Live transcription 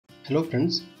Hello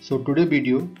friends, so today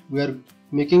video we are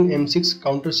making M6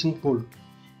 countersink bolt.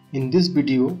 In this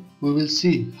video we will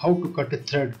see how to cut a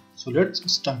thread. So let's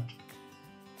start.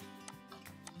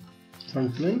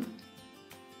 Front plane.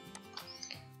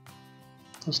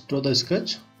 First draw the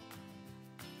sketch.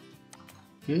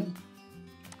 Okay.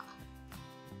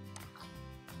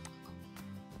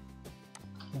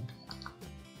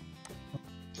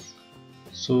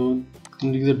 So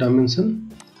indicate the dimension.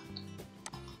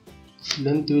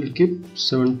 Length we will keep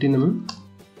 17 mm,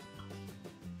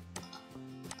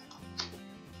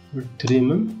 with 3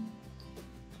 mm.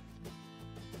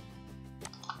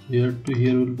 Here to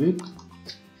here will be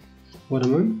 4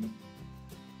 mm.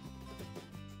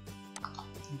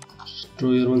 Just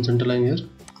draw here one center line here.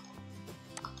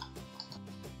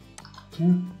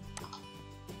 Okay.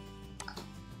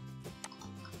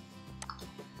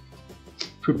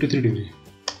 (53°).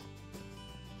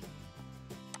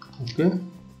 Okay.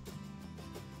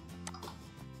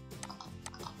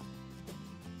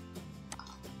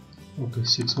 Okay,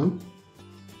 6 mm.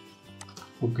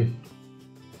 Okay.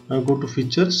 Now go to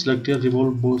feature, select here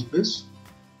revolve bow space.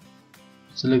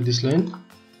 Select this line.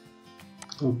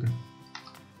 Okay.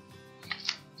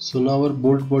 So now our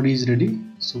bolt body is ready.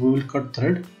 So we will cut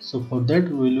thread. So for that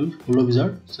we will use hollow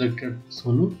wizard. Select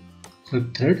hollow.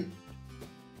 Select thread.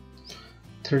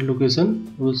 Thread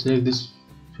location. We will select this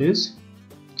face.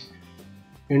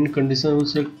 End condition we will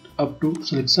select up to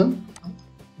selection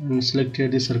and select here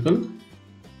the circle.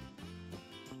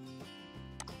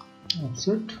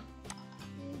 Offset,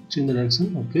 change the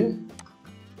direction. Okay.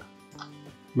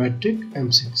 Metric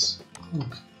M6.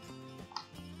 Okay.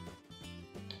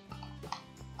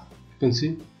 You can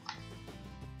see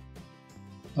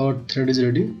our thread is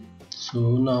ready.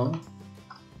 So now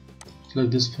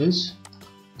select this face,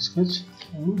 sketch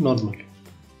and normal.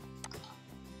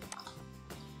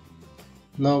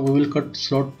 Now we will cut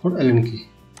slot for Allen key.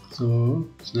 So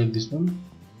select this one.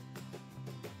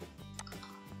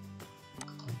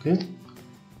 Okay,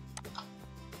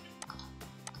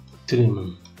 3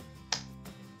 mm.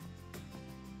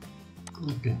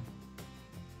 Okay.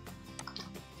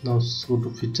 Now go to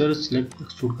feature, select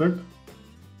extrude cut,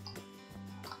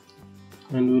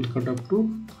 and we will cut up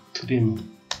to 3 mm.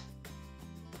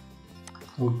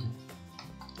 Okay.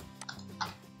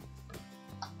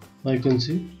 Now you can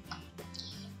see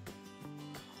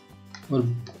our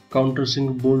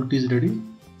countersink bolt is ready.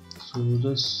 So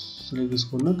just select this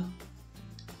corner.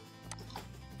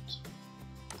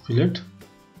 Fillet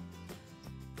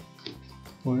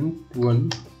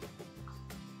 0.1.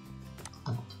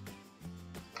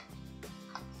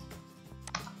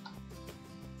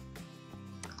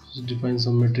 Just define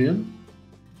some material.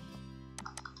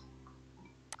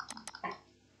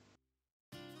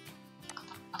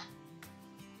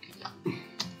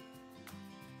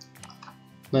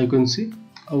 Now you can see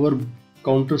our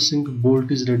countersink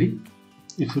bolt is ready.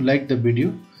 If you like the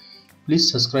video, please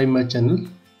subscribe my channel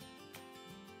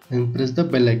and press the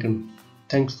bell icon.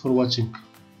 Thanks for watching.